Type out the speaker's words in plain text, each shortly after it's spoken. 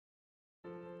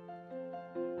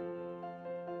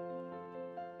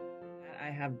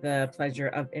have the pleasure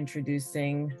of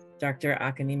introducing Dr.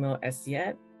 Akanimo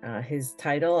Essiet. His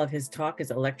title of his talk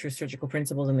is Electrosurgical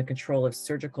Principles in the Control of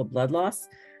Surgical Blood Loss.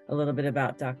 A little bit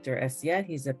about Dr. Essiet.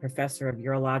 He's a professor of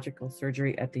urological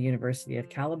surgery at the University of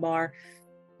Calabar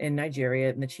in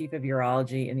Nigeria and the Chief of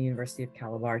Urology in the University of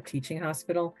Calabar Teaching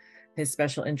Hospital. His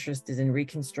special interest is in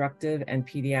Reconstructive and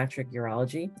Paediatric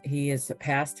Urology. He is a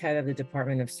past head of the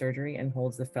Department of Surgery and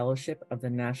holds the fellowship of the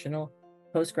National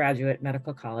Postgraduate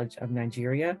Medical College of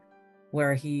Nigeria,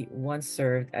 where he once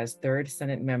served as third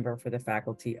Senate member for the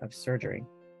Faculty of Surgery.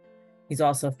 He's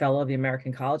also a fellow of the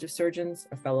American College of Surgeons,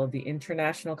 a fellow of the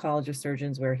International College of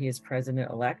Surgeons, where he is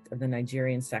president-elect of the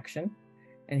Nigerian Section,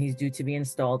 and he's due to be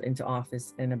installed into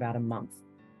office in about a month.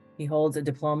 He holds a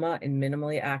diploma in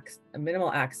minimal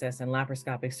access and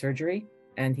laparoscopic surgery,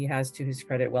 and he has, to his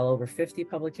credit, well over 50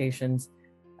 publications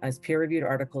as peer-reviewed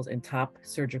articles in top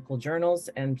surgical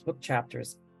journals and book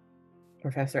chapters.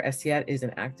 Professor Essiet is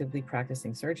an actively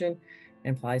practicing surgeon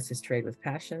and plies his trade with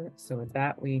passion. So with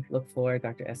that, we look forward,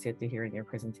 Dr. Essiet, to hearing your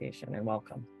presentation, and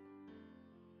welcome.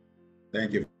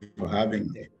 Thank you for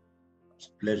having me.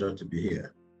 It's a pleasure to be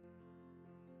here.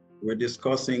 We're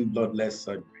discussing bloodless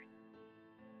surgery.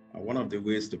 One of the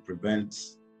ways to prevent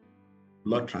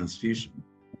blood transfusion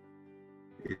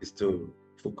is to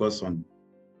focus on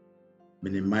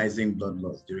minimizing blood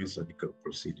loss during surgical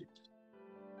procedures.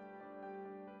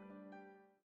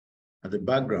 At the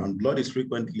background, blood loss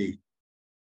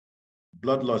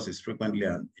is frequently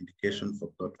an indication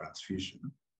for blood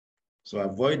transfusion. So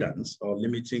avoidance or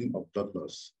limiting of blood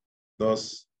loss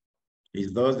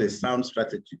is a sound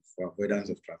strategy for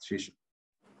avoidance of transfusion.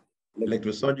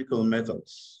 Electrosurgical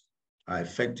methods are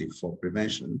effective for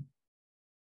prevention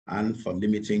and for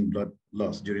limiting blood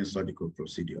loss during surgical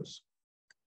procedures.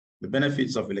 The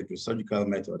benefits of electrosurgical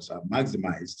methods are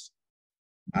maximized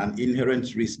and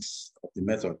inherent risks of the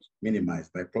method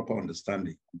minimized by proper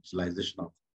understanding and utilization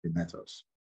of the methods.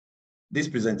 This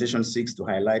presentation seeks to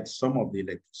highlight some of the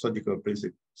electrosurgical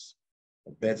principles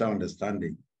of better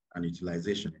understanding and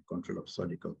utilization in control of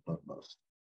surgical blood loss.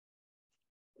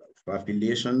 For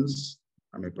affiliations,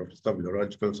 I'm a Professor of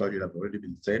Urological Surgery, that have already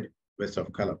been said, University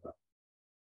of Calabar,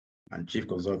 and Chief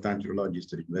Consultant Urologist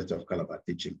to the University of Calabar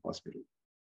Teaching Hospital.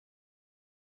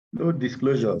 No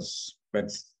disclosures,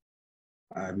 but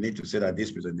I need to say that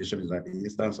this presentation is at the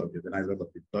instance of the organizers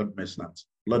of the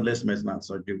Bloodless Maintenance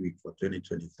Surgery Week for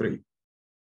 2023.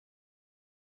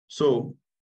 So,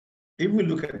 if we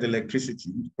look at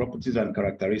electricity, properties and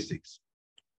characteristics,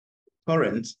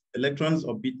 current, electrons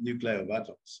orbit nuclei of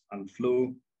atoms and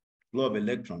flow of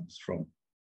electrons from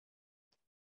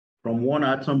one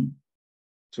atom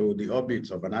to the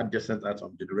orbit of an adjacent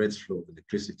atom generates flow of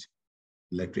electricity,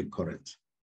 electric current,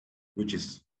 which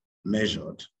is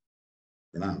measured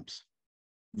in amps.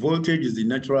 Voltage is the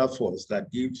natural force that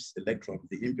gives electrons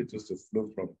the impetus to flow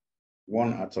from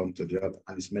one atom to the other,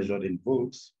 and is measured in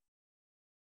volts.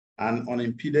 An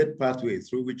unimpeded pathway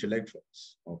through which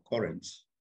electrons or currents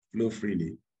flow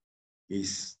freely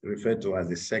is referred to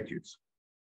as a circuit.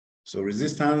 So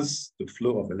resistance to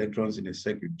flow of electrons in a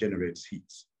circuit generates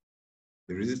heat.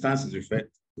 The resistance is referred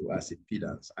to as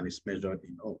impedance and is measured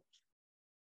in ohms.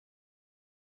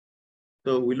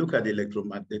 So we look at the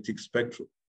electromagnetic spectrum.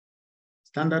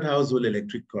 Standard household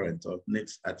electric current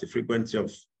alternates at a frequency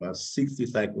of 60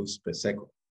 cycles per second,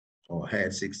 or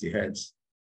hertz, 60 hertz.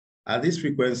 At this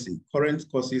frequency, current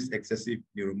causes excessive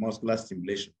neuromuscular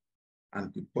stimulation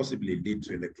and could possibly lead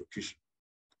to electrocution.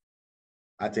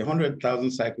 At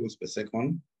 100,000 cycles per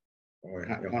second, or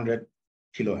 100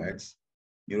 kilohertz,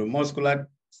 neuromuscular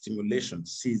stimulation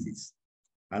ceases,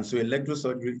 and so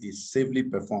electrosurgery is safely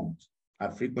performed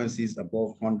at frequencies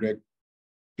above 100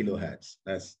 kilohertz,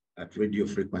 that's at radio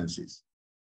frequencies.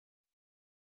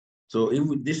 So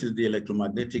this is the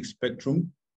electromagnetic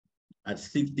spectrum at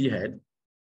 60 hertz.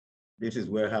 This is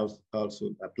where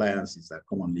household appliances are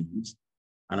commonly used.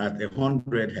 And at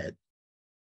 100 hertz,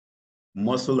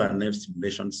 muscle and nerve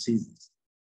stimulation ceases,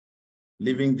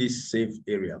 leaving this safe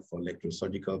area for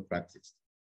electrosurgical practice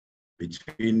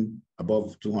between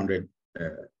above 200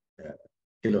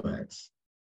 kilohertz.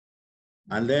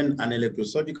 And then an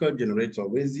electrosurgical generator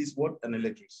raises, what an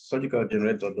electrosurgical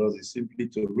generator does is simply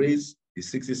to raise the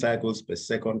 60 cycles per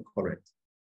second current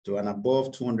to an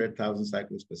above 200,000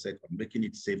 cycles per second, making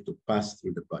it safe to pass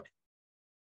through the body.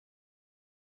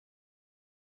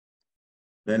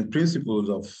 Then principles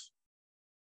of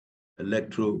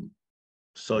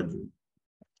electrosurgery.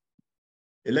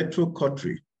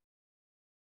 Electrocautery.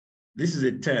 This is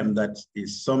a term that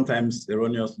is sometimes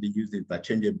erroneously used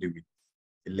interchangeably with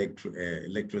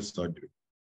electrosurgery.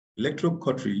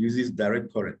 Electrocautery uses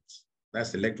direct currents,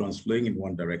 that's electrons flowing in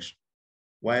one direction,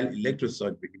 while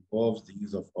electrosurgery involves the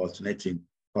use of alternating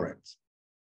currents.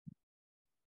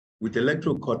 With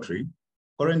electrocautery,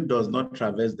 current does not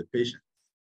traverse the patient.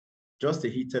 Just a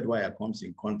heated wire comes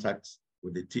in contact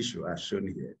with the tissue as shown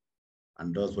here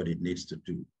and does what it needs to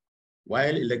do.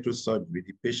 While electrosurgery,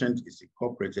 the patient is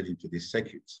incorporated into the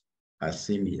circuit as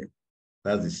seen here.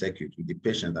 That's the circuit with the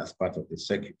patient as part of the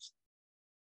circuit.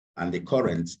 And the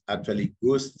current actually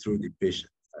goes through the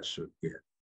patient as shown here.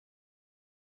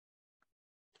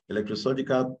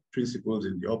 Electrosurgical principles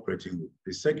in the operating room.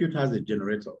 The circuit has a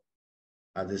generator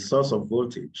as a source of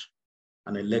voltage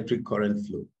and electric current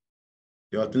flow.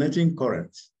 The alternating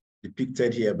current,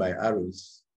 depicted here by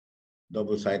arrows,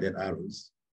 double-sided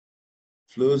arrows,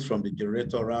 flows from the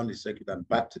generator around the circuit and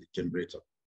back to the generator.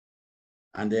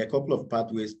 And there are a couple of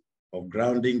pathways of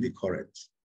grounding the current,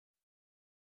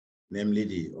 namely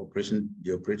the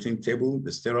operating table,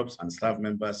 the stirrups and staff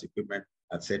members, equipment,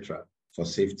 etc., for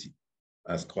safety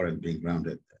as current being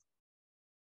grounded there.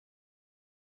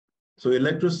 So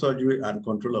electrosurgery and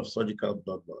control of surgical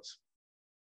blood loss.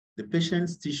 The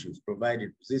patient's tissues provide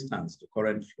resistance to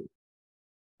current flow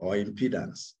or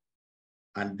impedance,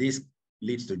 and this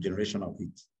leads to generation of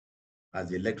heat as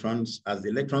the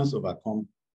electrons overcome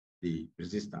the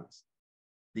resistance.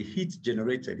 The heat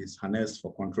generated is harnessed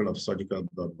for control of surgical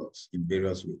blood loss in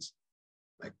various ways,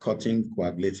 like cutting,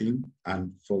 coagulating,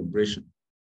 and fulguration.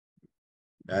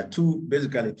 There are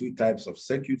basically two types of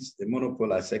circuits: the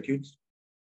monopolar circuit,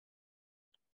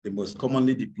 the most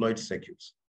commonly deployed circuit.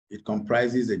 It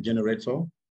comprises a generator,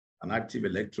 an active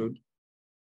electrode,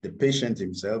 the patient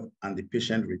himself, and the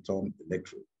patient return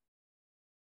electrode.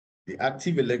 The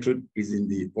active electrode is in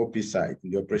the OP site,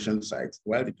 in the operation site,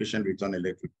 while the patient return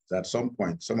electrode is at some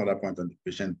other point on the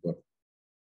patient body,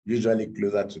 usually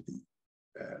closer to the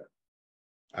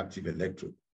active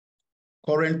electrode.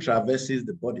 Current traverses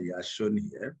the body as shown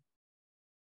here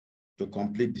to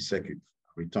complete the circuit,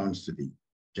 returns to the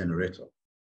generator.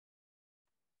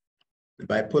 The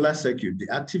bipolar circuit, the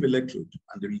active electrode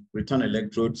and the return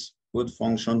electrodes both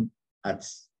function at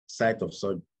site of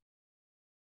surgery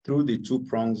through the two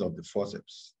prongs of the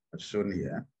forceps as shown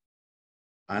here,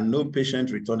 and no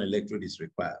patient return electrode is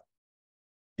required.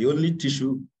 Only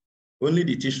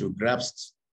the tissue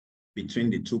grasped between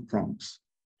the two prongs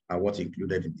are what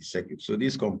included in the circuit. So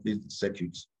this completes the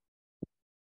circuit.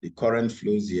 The current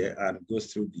flows here and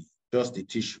goes through just the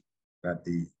tissue that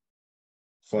the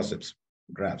forceps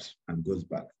grabs and goes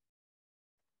back.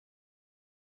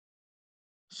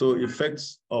 So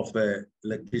effects of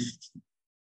electricity,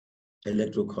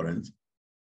 electrocurrent.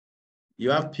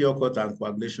 You have pure cut and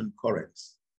coagulation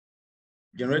currents.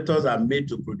 Generators are made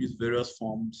to produce various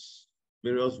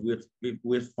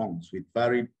waveforms with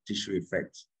varied tissue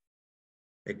effects.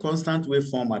 A constant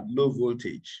waveform at low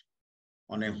voltage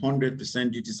on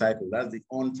 100% duty cycle, that's the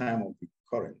on time of the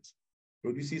current,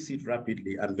 produces heat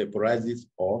rapidly and vaporizes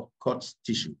or cuts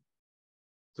tissue.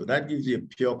 So that gives you a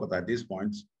pure cut at this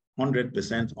point,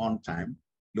 100% on time,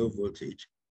 low voltage.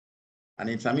 An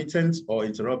intermittent or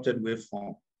interrupted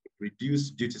waveform,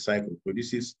 reduced duty cycle,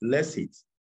 produces less heat,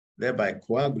 thereby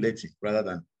coagulating rather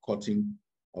than cutting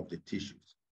of the tissues.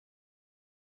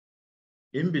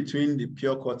 In between the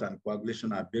pure cut and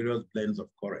coagulation are various blends of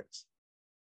currents.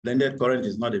 Blended current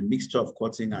is not a mixture of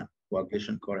cutting and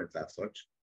coagulation current as such,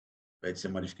 but it's a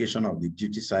modification of the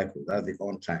duty cycle. That's the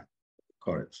on-time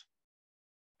current.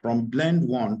 From blend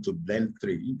 1 to blend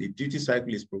 3, the duty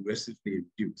cycle is progressively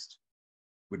reduced,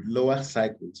 with lower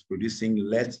cycles producing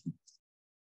less heat.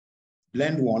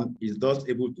 Blend 1 is thus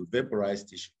able to vaporize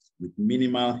tissues with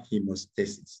minimal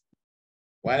hemostasis,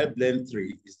 while blend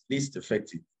 3 is least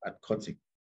effective at cutting,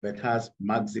 but has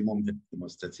maximum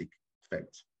hemostatic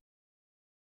effect.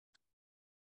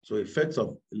 So effects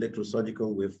of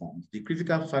electrosurgical waveforms. The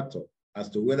critical factor as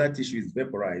to whether tissue is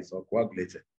vaporized or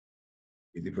coagulated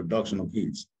is the production of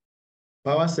heat.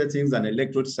 Power settings and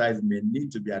electrode size may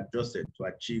need to be adjusted to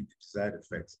achieve the desired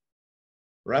effects.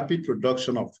 Rapid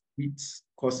production of heat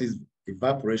causes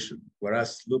evaporation,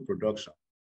 whereas slow production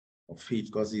of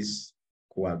heat causes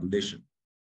coagulation.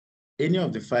 Any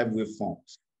of the 5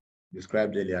 waveforms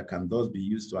described earlier can thus be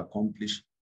used to accomplish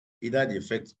either the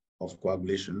effect of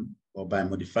coagulation or by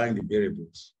modifying the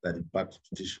variables that impact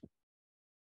the tissue.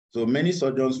 So many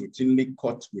surgeons routinely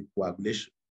cut with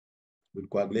coagulation, with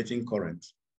coagulating current.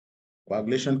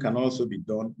 Coagulation can also be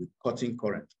done with cutting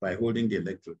current by holding the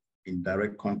electrode in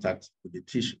direct contact with the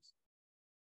tissues.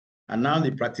 And now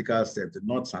the practical steps, the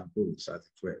nuts and bolts as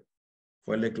it were.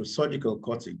 For electrosurgical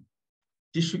cutting,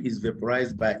 tissue is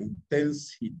vaporized by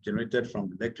intense heat generated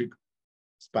from electric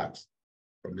sparks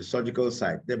from the surgical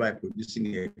site, thereby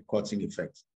producing a cutting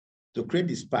effect. To create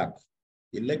the spark,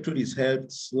 The electrode is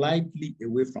held slightly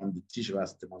away from the tissue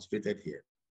as demonstrated here.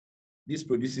 This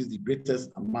produces the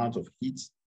greatest amount of heat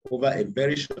over a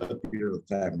very short period of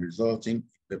time, resulting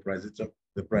in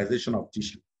vaporization of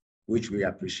tissue, which we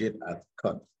appreciate at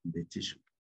cut in the tissue.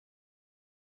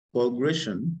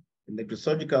 Coagulation,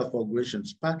 electrosurgical coagulation,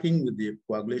 sparking with the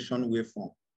coagulation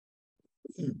waveform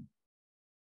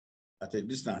at a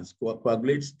distance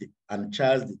coagulates and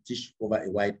chars the tissue over a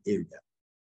wide area.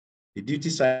 The duty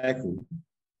cycle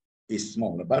is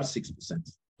small, about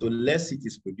 6%. So less heat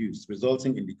is produced,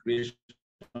 resulting in the creation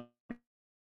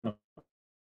of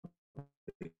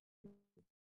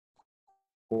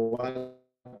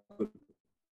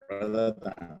rather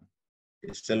than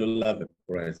a cellular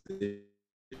vaporization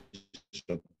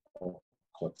of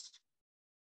cuts,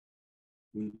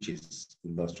 which is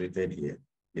illustrated here.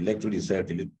 The electrode is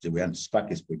held and spark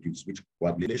is produced, which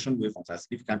coagulation waveforms are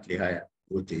significantly higher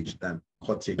voltage than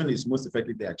cutting. Is most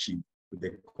effectively achieved with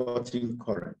the cutting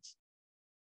current.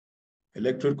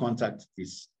 Electrode contact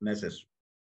is necessary.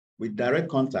 With direct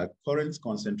contact, current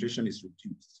concentration is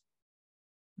reduced.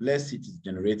 Less heat is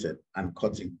generated and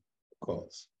cutting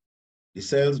occurs. The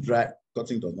cells dry,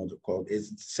 cutting does not occur.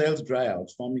 Cells dry out,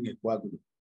 forming a coagulum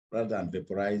rather than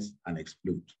vaporize and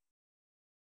explode.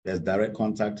 There's direct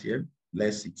contact here,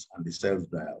 less heat, and the cells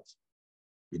dry out.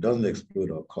 It doesn't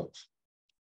explode or cut.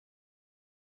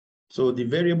 So the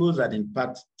variables that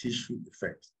impact tissue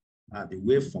effect are the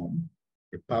waveform,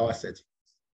 the power settings,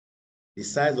 the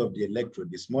size of the electrode.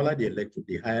 The smaller the electrode,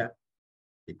 the higher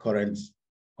the current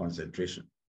concentration.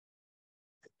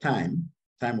 Time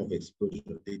of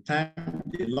exposure.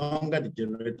 The longer the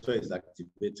generator is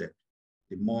activated,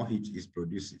 the more heat it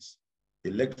produces. The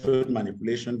electrode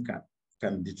manipulation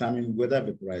can determine whether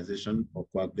vaporization or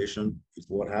coagulation is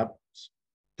what happens.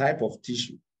 Type of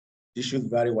tissue. Tissues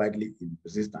vary widely in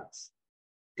resistance.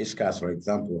 HCAS, for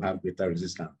example, have greater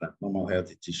resistance than normal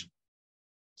healthy tissue.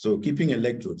 So keeping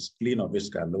electrodes clean of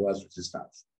HCAS lowers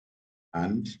resistance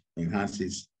and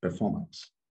enhances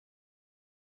performance.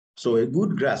 So a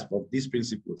good grasp of these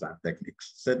principles and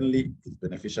techniques certainly is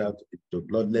beneficial to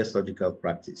bloodless surgical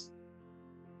practice.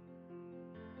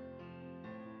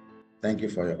 Thank you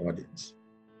for your audience.